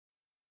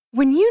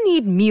When you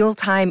need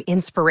mealtime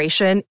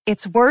inspiration,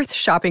 it's worth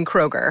shopping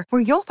Kroger,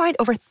 where you'll find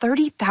over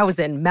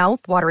 30,000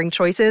 mouth-watering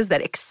choices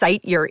that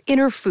excite your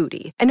inner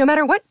foodie. And no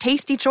matter what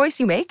tasty choice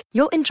you make,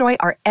 you'll enjoy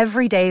our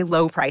everyday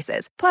low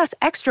prices, plus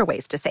extra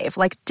ways to save,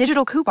 like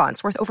digital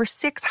coupons worth over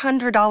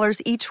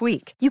 $600 each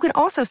week. You can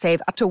also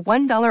save up to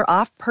 $1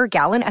 off per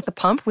gallon at the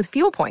pump with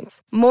fuel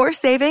points. More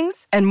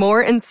savings and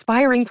more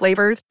inspiring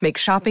flavors make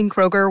shopping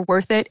Kroger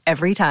worth it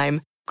every time.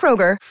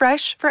 Kroger,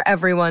 fresh for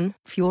everyone.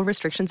 Fuel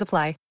restrictions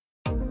apply.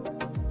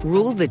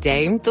 Rule the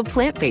day the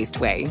plant-based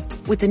way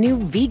with the new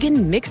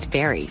vegan mixed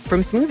berry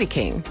from Smoothie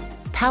King.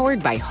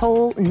 Powered by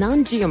whole,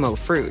 non-GMO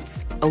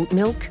fruits, oat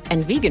milk,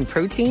 and vegan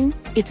protein,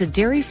 it's a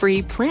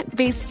dairy-free,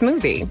 plant-based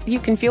smoothie you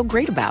can feel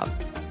great about.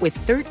 With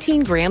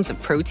 13 grams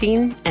of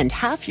protein and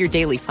half your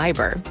daily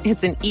fiber,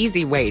 it's an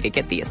easy way to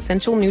get the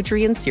essential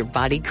nutrients your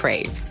body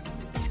craves.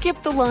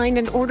 Skip the line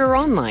and order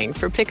online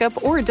for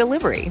pickup or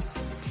delivery.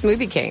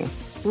 Smoothie King.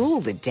 Rule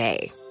the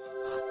day.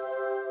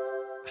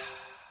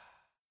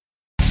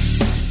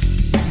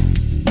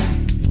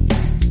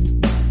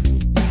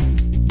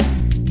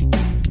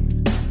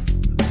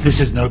 This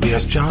is No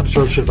BS Job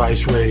Search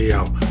Advice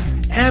Radio,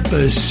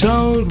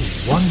 episode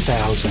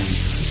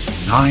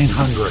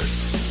 1900.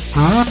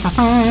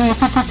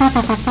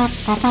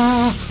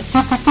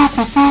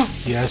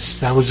 Yes,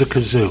 that was a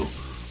kazoo.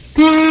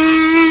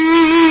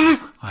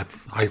 I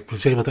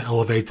was able to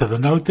elevate to the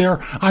note there.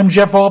 I'm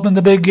Jeff Altman,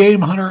 the Big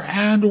Game Hunter,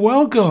 and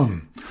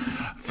welcome.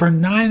 For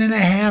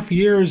 9.5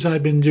 years,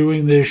 I've been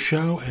doing this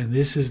show, and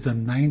this is the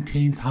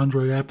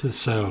 1900th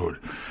episode.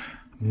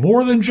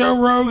 More than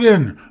Joe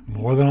Rogan,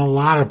 more than a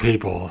lot of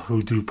people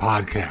who do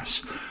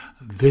podcasts.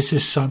 This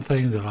is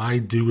something that I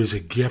do as a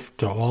gift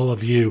to all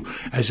of you,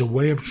 as a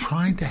way of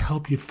trying to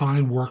help you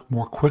find work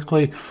more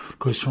quickly,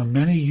 because for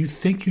many, you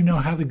think you know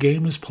how the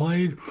game is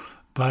played,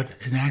 but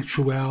in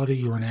actuality,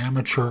 you're an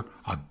amateur,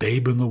 a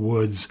babe in the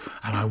woods,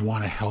 and I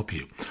want to help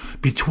you.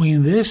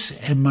 Between this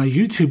and my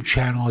YouTube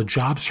channel at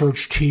Job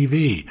Search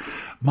TV,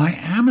 my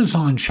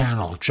Amazon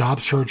channel, Job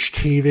Search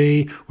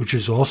TV, which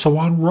is also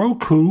on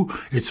Roku,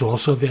 it's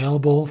also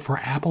available for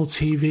Apple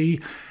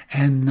TV,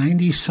 and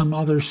 90 some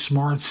other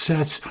smart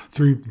sets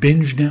through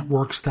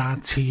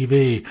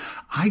bingenetworks.tv.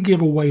 I give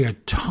away a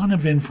ton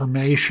of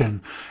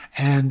information,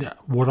 and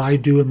what I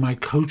do in my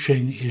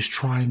coaching is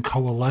try and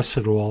coalesce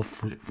it all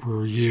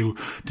for you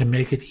to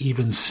make it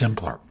even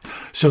simpler.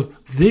 So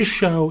this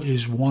show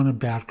is one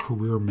about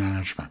career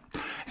management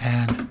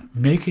and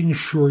making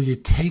sure you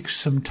take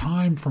some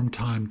time from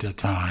time to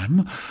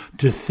time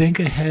to think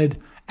ahead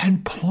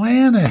and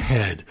plan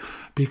ahead,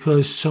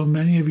 because so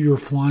many of you are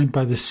flying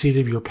by the seat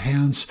of your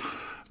pants,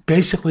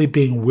 basically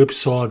being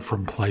whipsawed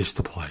from place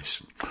to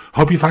place.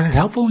 Hope you find it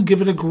helpful and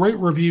give it a great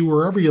review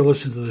wherever you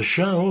listen to the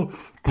show.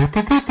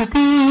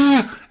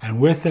 And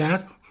with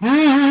that,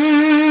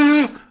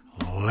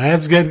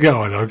 let's get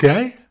going,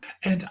 okay?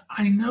 And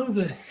I know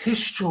the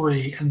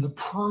history and the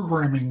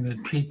programming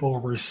that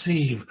people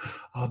receive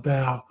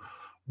about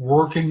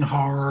working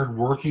hard,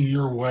 working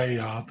your way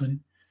up, and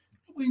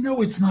we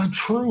know it's not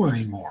true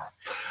anymore.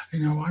 You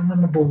know, I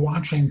remember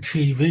watching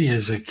TV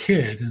as a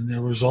kid, and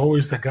there was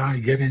always the guy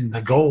getting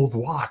the gold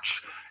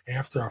watch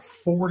after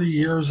 40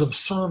 years of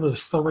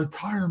service, the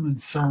retirement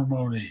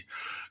ceremony.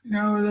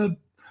 The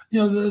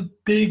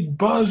big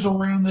buzz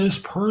around this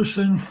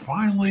person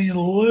finally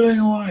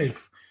living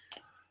life.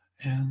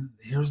 And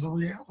here's the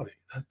reality.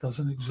 That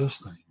doesn't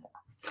exist anymore.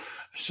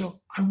 So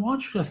I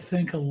want you to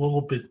think a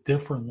little bit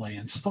differently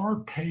and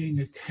start paying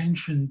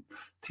attention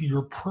to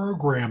your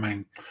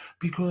programming,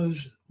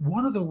 because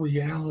one of the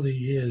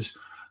reality is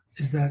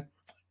that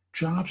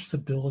job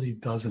stability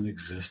doesn't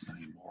exist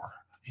anymore.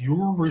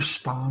 You're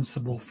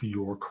responsible for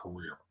your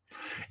career.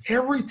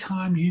 Every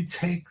time you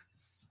take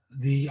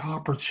the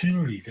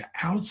opportunity to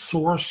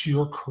outsource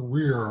your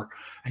career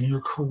and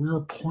your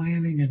career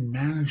planning and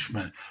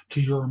management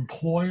to your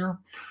employer,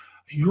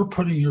 you're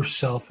putting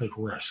yourself at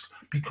risk,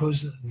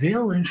 because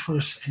their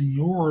interests and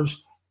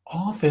yours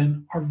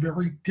often are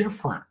very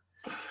different.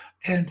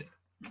 And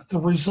the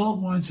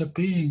result winds up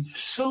being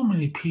so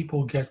many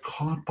people get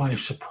caught by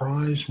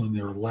surprise when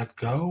they're let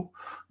go,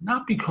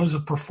 not because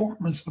of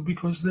performance, but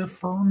because their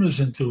firm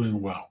isn't doing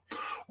well,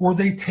 or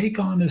they take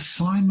on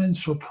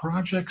assignments or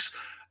projects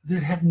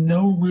that have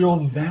no real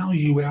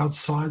value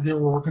outside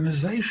their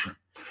organization.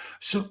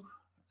 So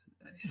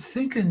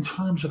think in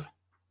terms of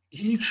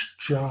each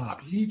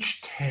job, each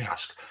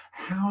task,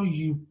 how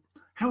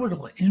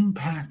it'll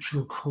impact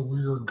your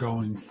career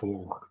going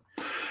forward.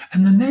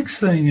 And the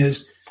next thing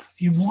is,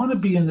 you want to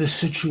be in this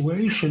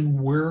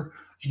situation where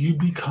you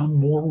become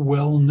more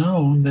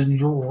well-known than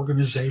your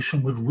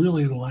organization would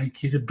really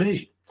like you to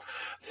be.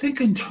 Think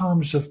in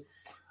terms of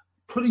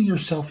putting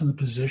yourself in the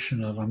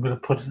position of, I'm going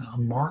to put a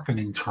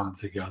marketing term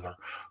together,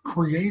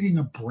 creating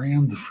a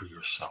brand for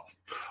yourself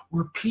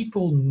where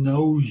people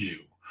know you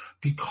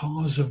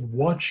because of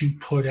what you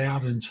put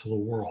out into the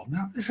world.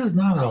 Now, this is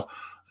not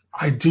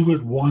I do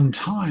it one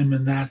time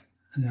and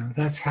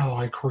that's how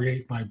I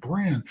create my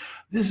brand.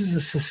 This is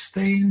a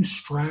sustained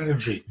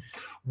strategy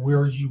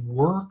where you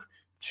work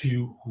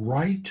to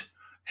write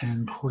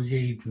and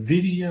create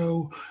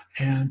video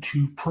and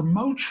to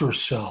promote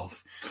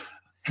yourself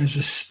as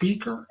a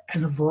speaker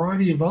and a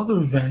variety of other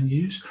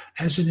venues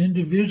as an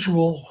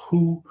individual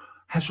who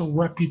has a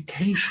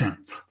reputation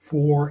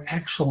for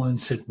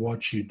excellence at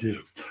what you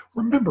do.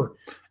 Remember,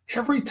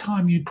 every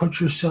time you put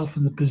yourself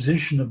in the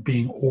position of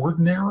being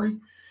ordinary,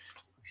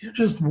 you're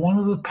just one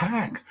of the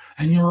pack,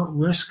 and you're at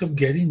risk of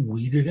getting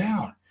weeded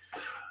out.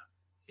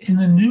 In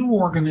the new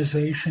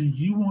organization,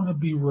 you want to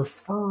be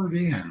referred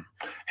in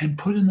and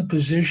put in the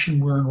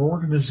position where an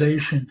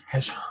organization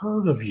has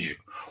heard of you,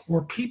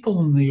 or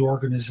people in the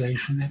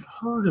organization have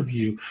heard of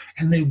you,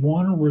 and they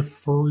want to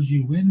refer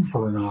you in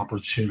for an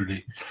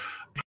opportunity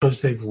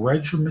because they've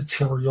read your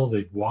material,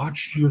 they've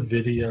watched your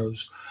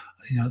videos,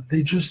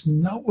 they just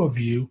know of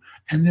you,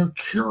 and they're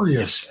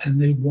curious, and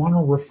they want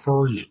to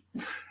refer you.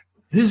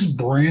 This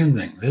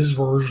branding, this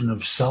version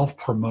of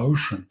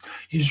self-promotion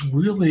is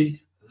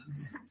really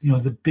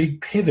the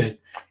big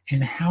pivot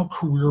in how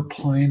career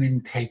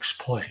planning takes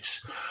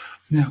place.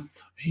 Now,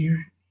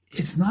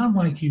 it's not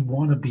like you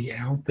want to be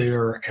out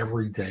there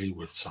every day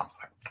with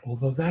something,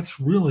 although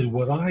that's really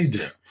what I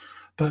do.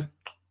 But,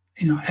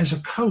 as a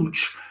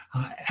coach,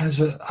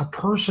 as a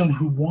person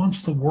who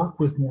wants to work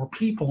with more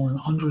people and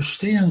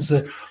understands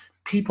that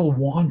people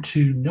want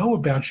to know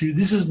about you,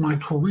 this is my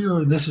career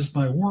and this is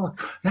my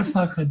work, that's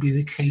not going to be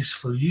the case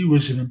for you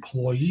as an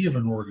employee of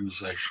an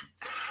organization.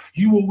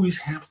 You always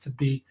have to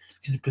be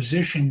in a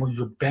position where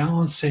you're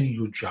balancing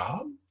your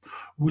job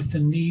with the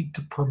need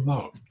to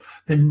promote,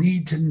 the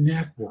need to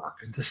network,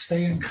 and to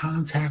stay in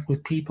contact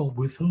with people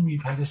with whom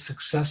you've had a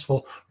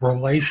successful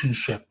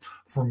relationship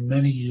for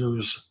many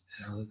years,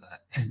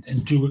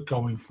 and do it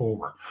going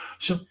forward.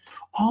 So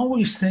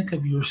always think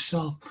of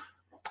yourself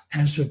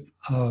as a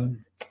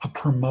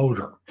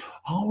promoter.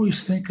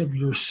 Always think of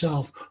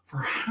yourself for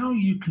how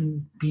you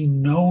can be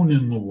known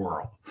in the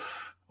world,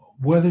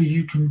 whether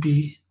you can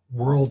be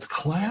world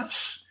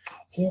class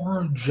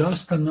or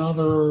just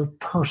another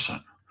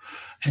person.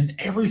 And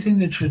everything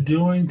that you're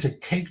doing to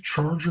take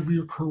charge of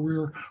your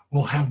career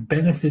will have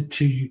benefit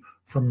to you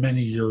for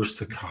many years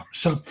to come.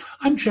 So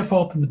I'm Jeff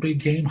Altman, the Big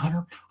Game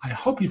Hunter. I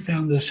hope you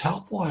found this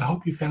helpful. I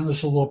hope you found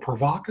this a little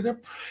provocative.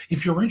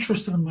 If you're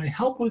interested in my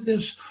help with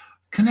this,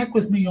 connect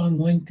with me on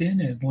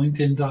LinkedIn at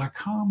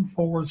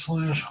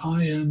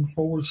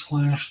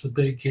linkedin.com/IN/the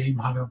Big Game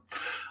Hunter.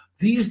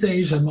 These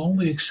days, I'm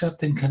only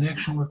accepting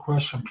connection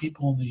requests from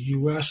people in the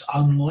U.S.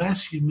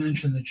 unless you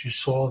mention that you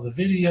saw the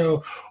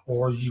video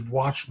or you've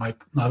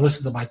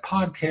listened to my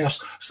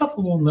podcast, stuff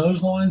along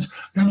those lines.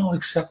 Then I'll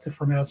accept it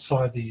from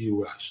outside the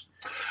U.S.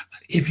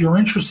 If you're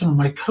interested in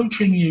my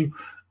coaching you,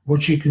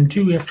 what you can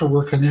do after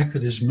we're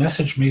connected is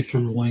message me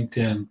through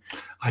LinkedIn.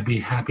 I'd be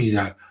happy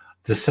to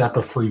set up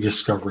a free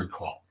discovery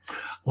call.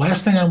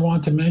 Last thing I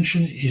want to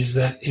mention is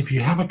that if you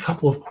have a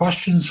couple of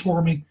questions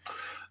for me,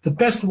 the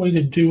best way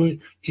to do it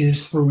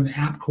is through an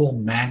app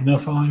called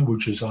Magnify,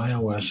 which is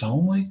iOS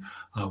only.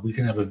 We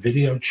can have a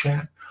video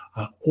chat.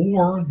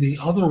 Or the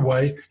other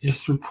way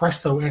is through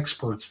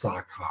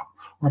PrestoExperts.com,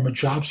 where I'm a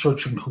job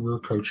search and career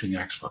coaching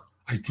expert.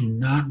 I do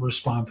not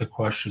respond to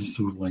questions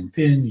through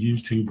LinkedIn,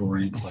 YouTube, or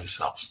any place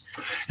else.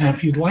 And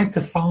if you'd like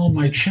to follow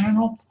my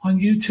channel on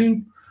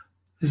YouTube,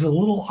 there's a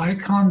little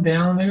icon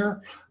down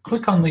there.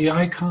 Click on the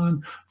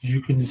icon. You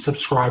can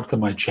subscribe to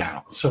my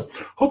channel. So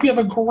hope you have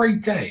a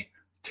great day.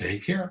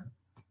 Take care.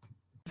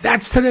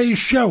 That's today's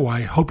show.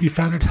 I hope you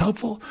found it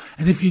helpful.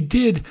 And if you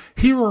did,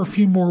 here are a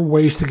few more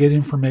ways to get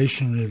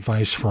information and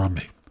advice from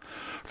me.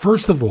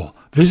 First of all,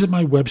 visit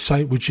my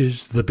website, which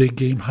is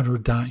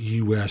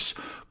thebiggamehunter.us.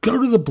 Go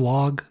to the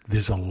blog.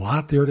 There's a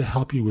lot there to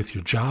help you with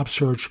your job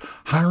search,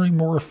 hiring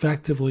more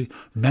effectively,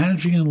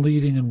 managing and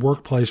leading, and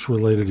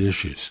workplace-related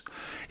issues.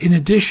 In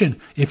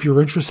addition, if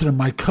you're interested in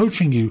my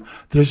coaching you,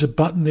 there's a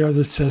button there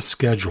that says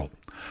schedule.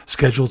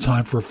 Schedule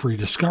time for a free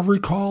discovery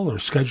call or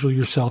schedule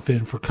yourself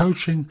in for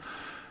coaching.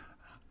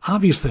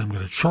 Obviously, I'm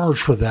going to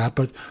charge for that,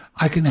 but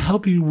I can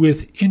help you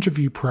with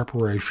interview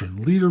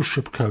preparation,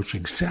 leadership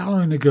coaching,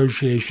 salary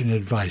negotiation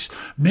advice,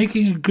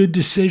 making a good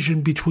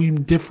decision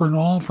between different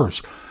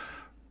offers,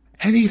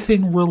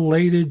 anything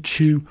related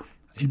to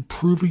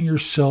improving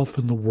yourself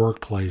in the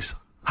workplace,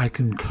 I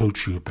can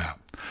coach you about.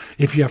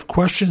 If you have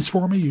questions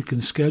for me, you can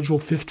schedule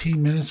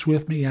 15 minutes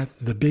with me at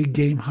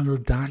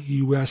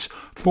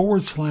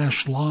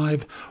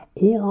thebiggamehunter.us/live,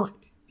 or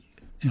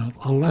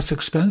a less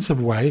expensive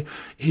way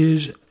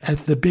is at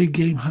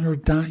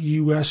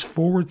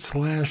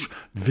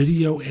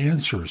thebiggamehunter.us/video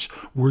answers,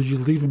 where you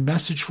leave a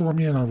message for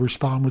me and I'll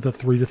respond with a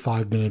 3 to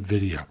 5 minute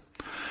video.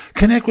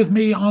 Connect with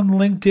me on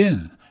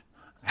LinkedIn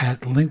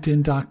at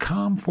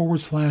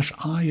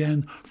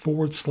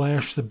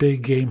linkedin.com/IN/the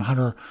Big Game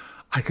Hunter.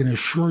 I can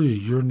assure you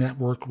your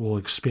network will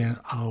expand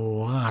a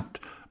lot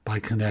by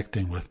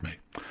connecting with me.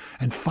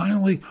 And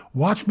finally,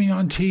 watch me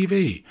on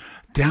TV.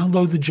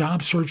 Download the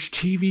Job Search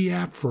TV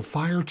app for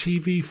Fire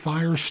TV,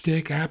 Fire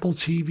Stick, Apple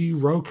TV,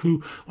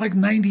 Roku, like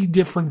 90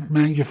 different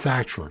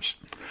manufacturers.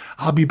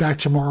 I'll be back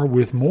tomorrow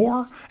with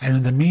more, and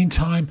in the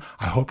meantime,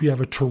 I hope you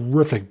have a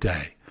terrific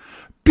day.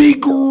 Be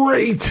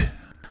great!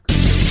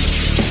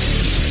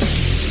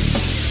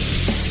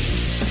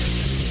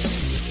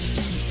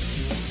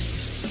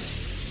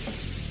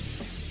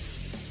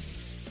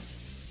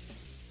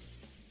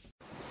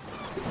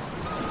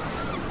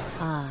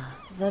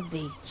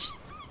 Beach.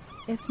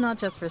 It's not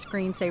just for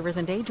screensavers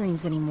and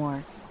daydreams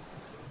anymore.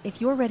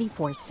 If you're ready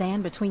for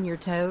sand between your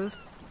toes,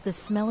 the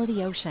smell of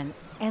the ocean,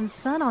 and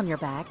sun on your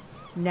back,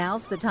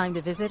 now's the time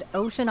to visit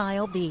Ocean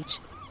Isle Beach.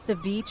 The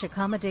beach,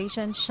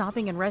 accommodation,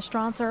 shopping, and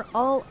restaurants are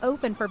all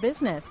open for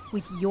business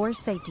with your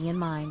safety in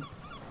mind.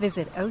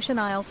 Visit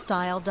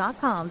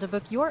OceanIsleStyle.com to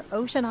book your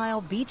Ocean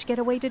Isle Beach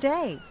getaway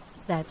today.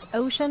 That's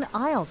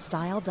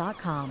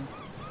OceanIsleStyle.com.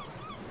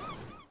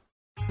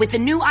 With the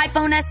new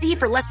iPhone SE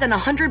for less than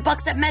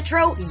 $100 at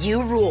Metro,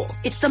 you rule.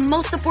 It's the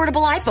most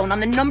affordable iPhone on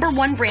the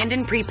 #1 brand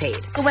in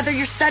prepaid. So whether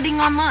you're studying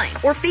online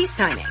or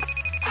FaceTiming.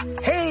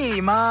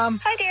 Hey, Mom.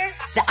 Hi, dear.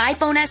 The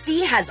iPhone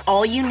SE has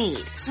all you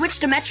need. Switch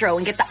to Metro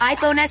and get the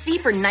iPhone SE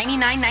for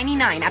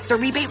 $99.99 after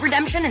rebate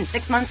redemption and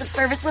 6 months of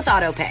service with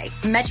AutoPay.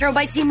 Metro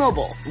by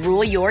T-Mobile.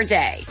 Rule your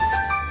day.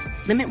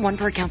 Limit 1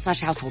 per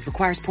account/household.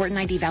 Requires port and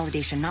ID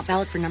validation. Not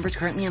valid for numbers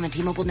currently on the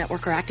T-Mobile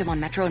network or active on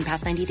Metro in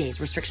past 90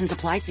 days. Restrictions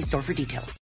apply. See store for details.